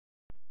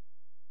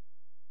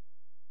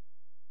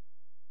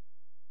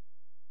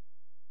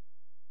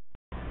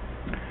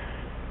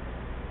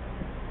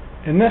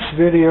In this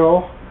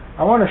video,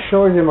 I want to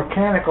show you the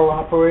mechanical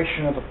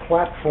operation of the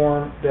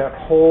platform that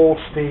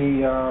holds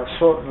the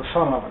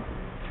sun oven.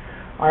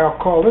 I'll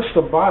call this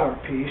the bottom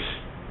piece,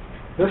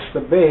 this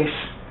the base,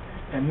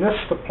 and this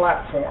the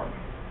platform.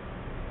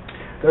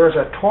 There is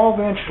a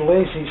 12-inch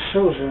Lazy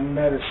Susan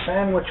that is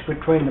sandwiched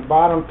between the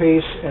bottom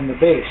piece and the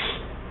base.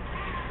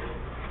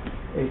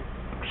 A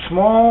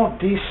small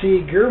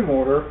DC gear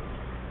motor,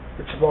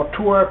 it's about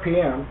 2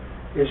 RPM,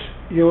 is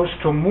used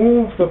to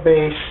move the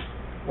base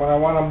when I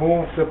want to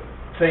move the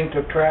thing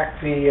to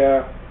track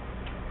the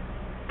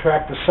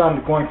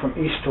sun going from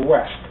east to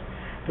west.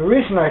 The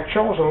reason I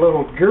chose a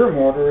little gear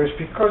motor is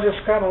because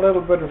it's got a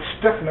little bit of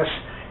stiffness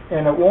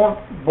and it won't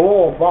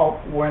blow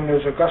about when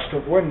there's a gust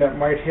of wind that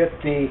might hit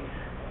the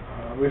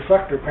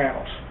reflector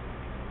panels.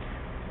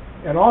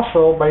 And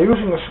also, by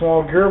using a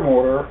small gear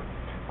motor,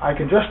 I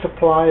can just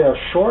apply a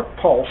short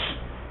pulse.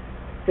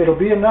 It'll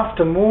be enough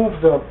to move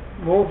the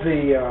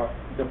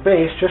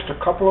base just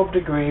a couple of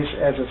degrees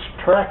as it's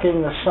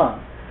tracking the sun.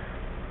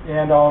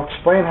 And I'll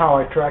explain how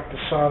I track the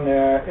sun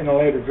in a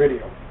later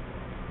video.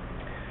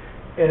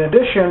 In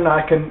addition,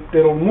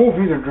 it'll move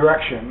either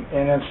direction,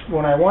 and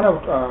when I want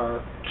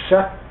to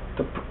set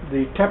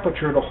the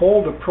temperature to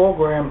hold the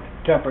program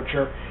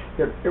temperature,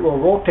 it will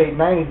rotate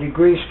 90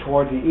 degrees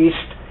toward the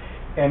east,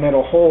 and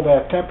it'll hold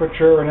that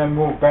temperature and then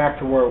move back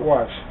to where it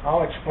was.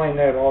 I'll explain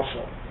that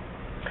also.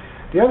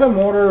 The other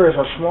motor is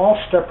a small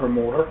stepper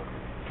motor,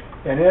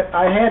 and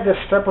I had this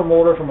stepper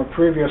motor from a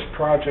previous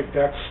project.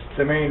 That's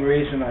the main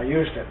reason I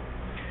used it.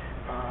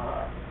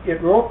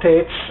 It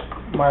rotates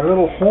my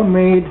little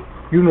homemade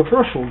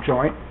universal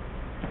joint,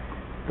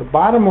 the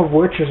bottom of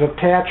which is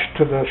attached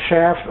to the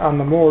shaft on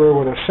the motor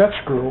with a set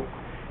screw,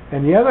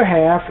 and the other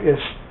half is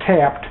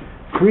tapped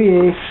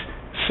 3/8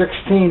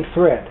 16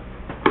 thread.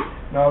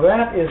 Now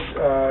that is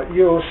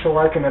used so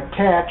I can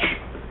attach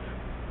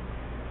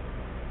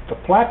the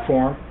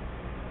platform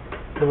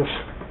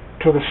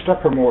to the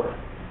stepper motor.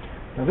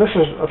 Now this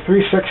is a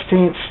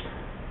 3/16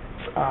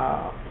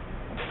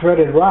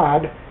 threaded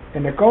rod,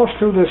 and it goes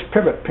through this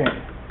pivot pin.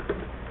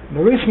 And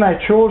the reason I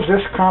chose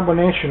this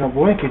combination of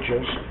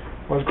linkages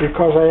was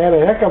because I had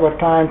a heck of a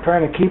time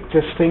trying to keep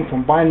this thing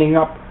from binding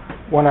up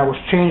when I was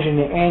changing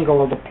the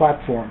angle of the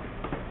platform.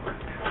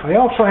 I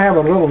also have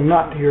a little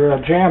nut here, a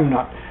jam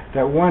nut,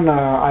 that when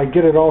I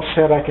get it all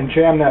set, I can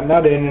jam that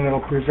nut in and it'll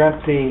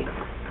prevent the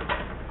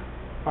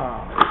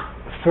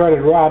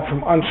threaded rod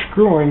from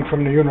unscrewing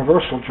from the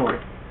universal joint.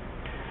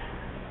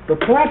 The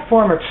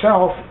platform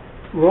itself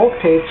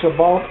rotates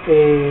about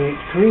a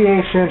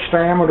 3/8 inch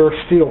diameter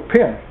steel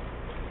pin.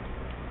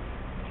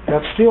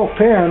 That steel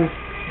pin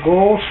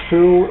goes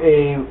through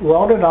a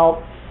routed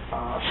out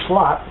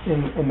slot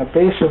in the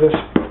base of this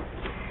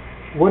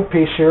wood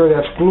piece here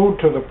that's glued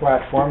to the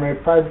platform, and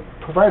it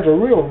provides a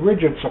real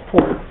rigid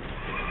support.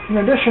 In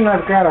addition,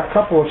 I've got a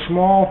couple of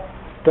small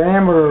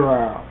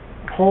diameter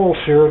holes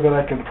here that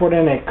I can put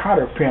in a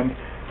cotter pin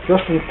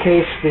just in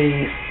case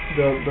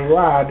the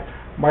rod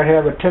might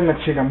have a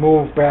tendency to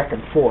move back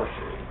and forth.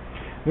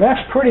 And that's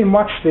pretty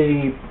much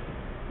the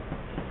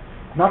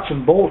nuts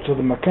and bolts of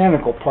the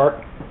mechanical part.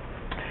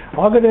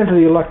 I'll get into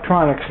the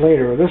electronics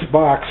later. This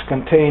box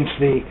contains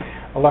the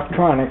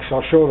electronics.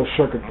 I'll show the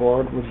circuit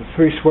board with the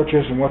 3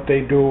 switches and what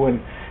they do,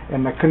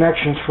 and the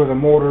connections for the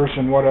motors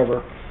and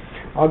whatever.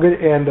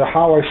 And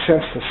how I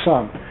sense the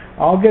sun.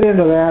 I'll get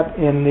into that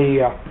in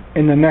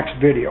the next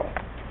video.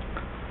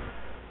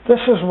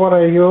 This is what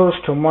I use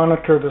to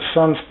monitor the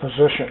sun's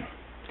position.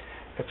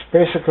 It's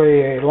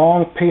basically a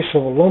long piece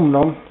of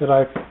aluminum that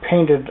I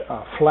painted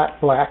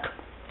flat black.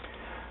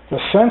 The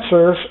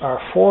sensors are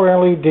 4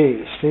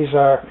 LEDs. These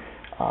are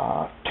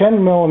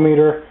 10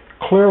 millimeter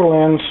clear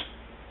lens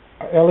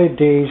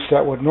LEDs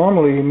that would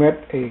normally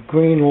emit a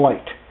green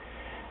light.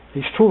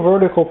 These 2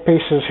 vertical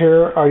pieces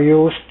here are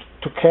used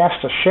to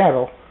cast a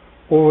shadow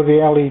over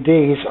the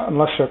LEDs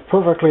unless they're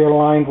perfectly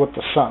aligned with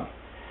the sun.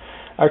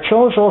 I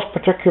chose those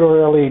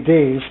particular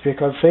LEDs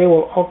because they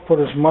will output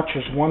as much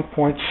as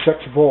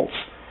 1.6 volts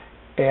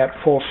at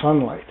full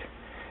sunlight.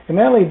 An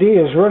LED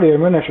is really a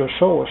miniature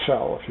solar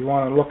cell if you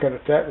want to look at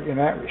it in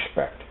that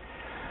respect.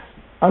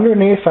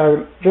 Underneath,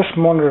 I just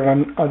mounted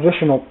an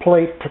additional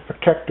plate to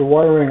protect the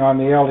wiring on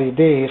the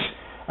LEDs.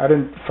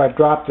 If I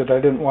dropped it,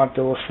 I didn't want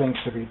those things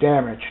to be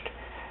damaged.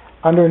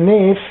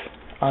 Underneath,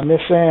 on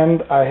this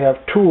end, I have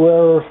 2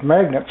 rare earth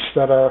magnets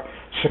that are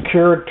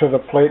secured to the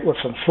plate with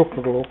some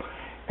super glue,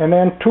 and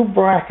then 2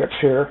 brackets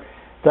here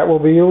that will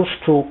be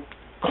used to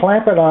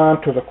clamp it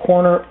on to the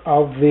corner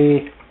of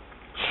the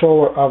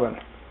solar oven.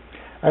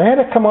 I had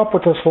to come up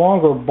with this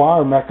longer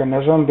bar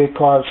mechanism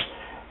because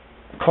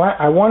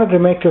I wanted to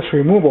make this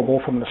removable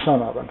from the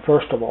sun oven,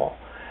 first of all.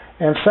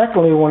 And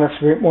secondly, when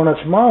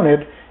it's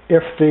mounted,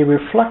 if the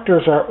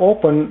reflectors are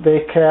open,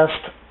 they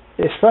cast,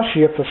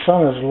 especially if the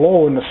sun is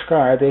low in the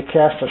sky, they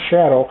cast a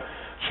shadow.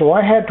 So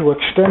I had to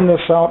extend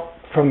this out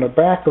from the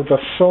back of the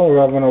solar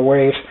oven a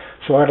ways,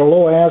 so at a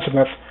low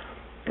azimuth,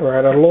 or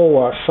at a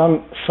low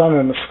sun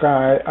in the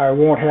sky, I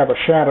won't have a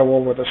shadow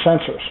over the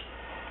sensors.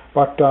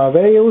 But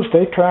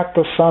they track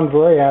the sun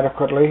very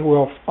adequately.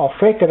 I'll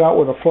fake it out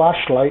with a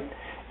flashlight,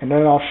 and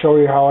then I'll show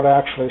you how it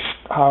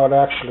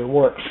actually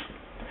works.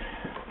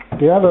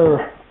 The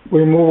other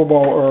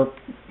removable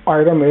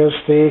item is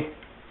the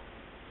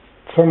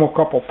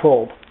thermocouple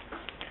probe.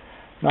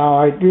 Now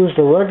I used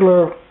a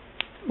regular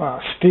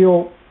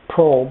steel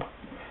probe,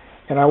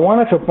 and I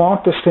wanted to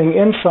mount this thing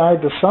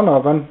inside the sun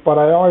oven, but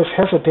I always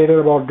hesitated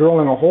about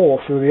drilling a hole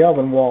through the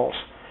oven walls.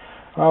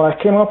 Well, I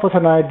came up with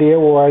an idea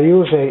where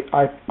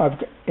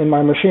in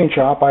my machine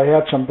shop I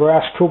had some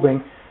brass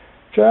tubing,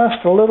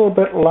 just a little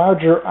bit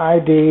larger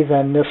ID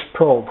than this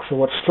probe,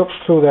 so it slips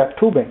through that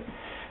tubing.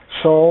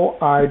 So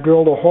I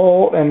drilled a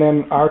hole and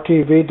then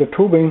RTV'd the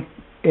tubing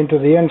into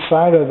the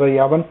inside of the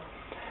oven,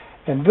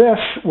 and this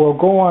will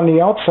go on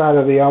the outside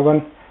of the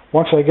oven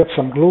once I get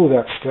some glue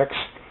that sticks,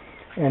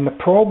 and the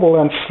probe will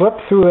then slip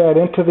through that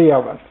into the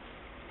oven.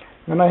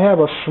 Then I have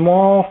a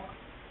small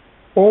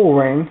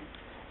O-ring,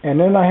 and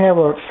then I have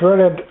a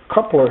threaded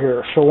coupler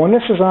here. So when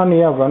this is on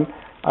the oven,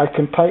 I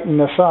can tighten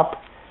this up,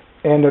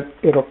 and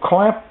it'll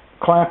clamp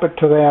it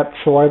to that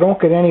so I don't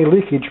get any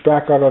leakage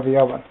back out of the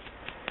oven.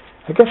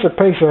 I guess it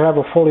pays to have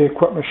a fully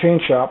equipped machine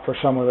shop for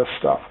some of this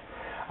stuff.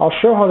 I'll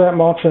show how that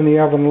mounts in the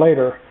oven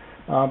later,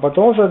 but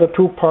those are the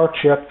two parts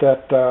yet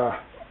that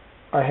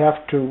I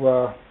have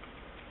to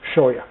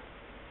show you.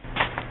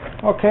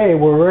 Okay,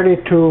 we're ready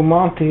to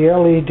mount the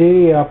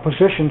LED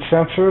position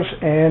sensors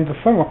and the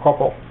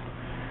thermocouple.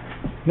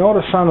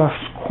 Notice on the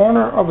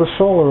corner of the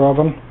solar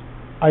oven,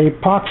 I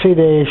epoxied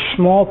a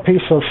small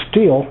piece of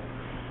steel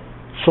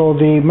so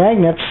the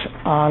magnets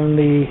on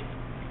the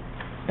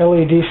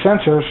LED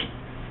sensors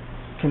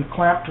can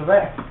clamp to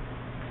that.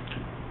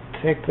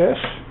 Take this,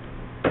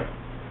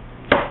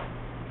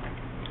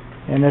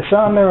 and it's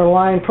on there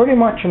aligned pretty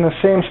much in the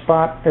same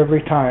spot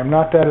every time.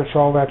 Not that it's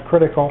all that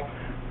critical,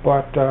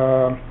 but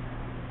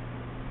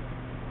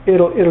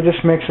it'll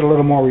just makes it a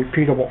little more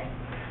repeatable.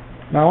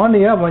 Now on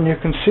the oven you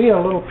can see a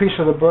little piece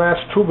of the brass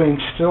tubing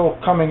still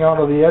coming out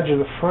of the edge of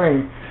the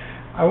frame.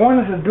 I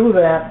wanted to do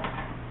that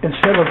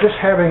instead of just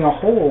having a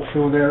hole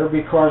through there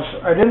because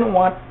I didn't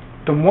want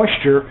the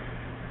moisture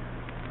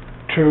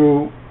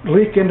to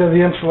leak into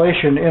the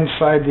insulation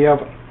inside the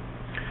oven.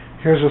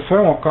 Here's a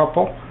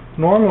thermocouple.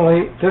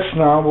 Normally this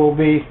now will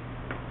be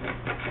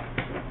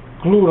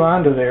glued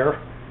onto there.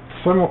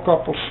 The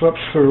thermocouple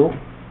slips through,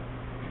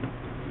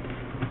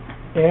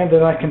 and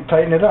then I can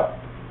tighten it up.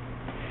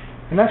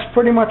 And that's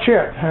pretty much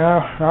it.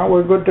 Now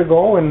we're good to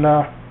go, and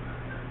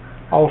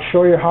I'll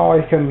show you how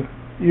I can,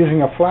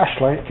 using a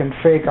flashlight, can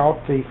fake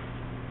out the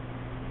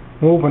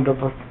movement of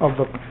the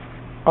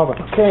oven.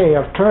 Okay,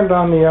 I've turned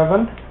on the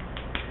oven,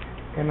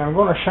 and I'm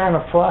going to shine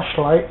a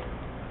flashlight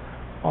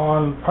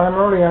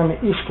primarily on the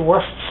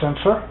east-west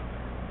sensor.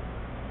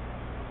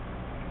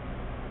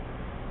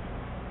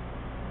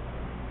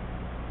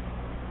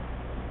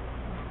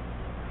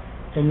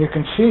 And you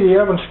can see the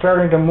oven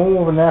starting to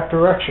move in that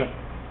direction.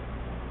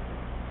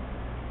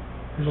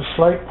 There's a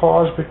slight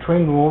pause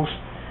between moves.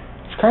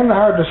 It's kind of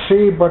hard to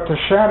see, but the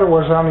shadow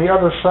was on the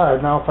other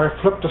side. Now if I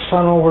flip the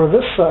sun over to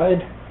this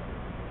side,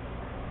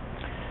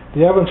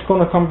 the oven's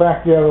going to come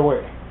back the other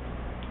way.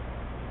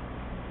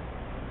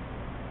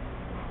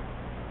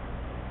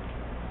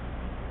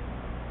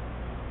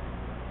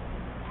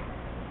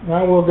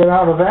 Now we'll get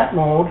out of that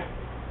mode.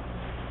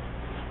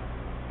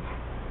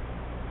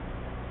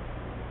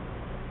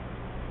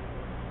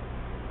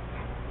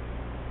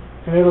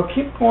 And it'll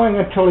keep going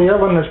until the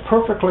oven is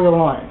perfectly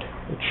aligned.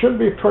 It should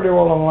be pretty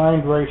well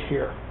aligned right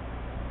here.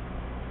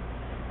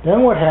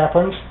 Then what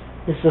happens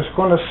is it's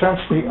going to sense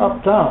the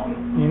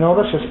up-down. You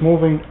notice it's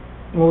moving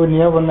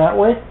the oven that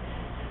way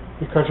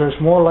because there's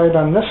more light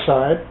on this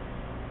side,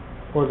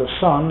 or the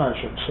sun I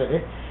should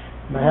say.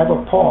 And I have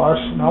a pause.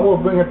 Now we'll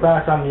bring it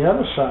back on the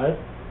other side,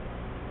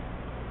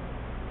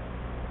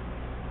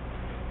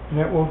 and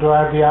it will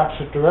drive the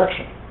opposite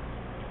direction.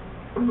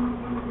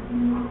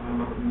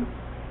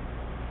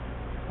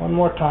 One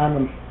more time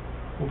and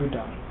we'll be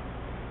done.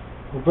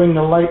 We'll bring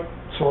the light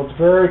so it's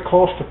very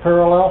close to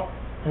parallel,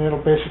 and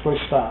it'll basically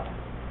stop.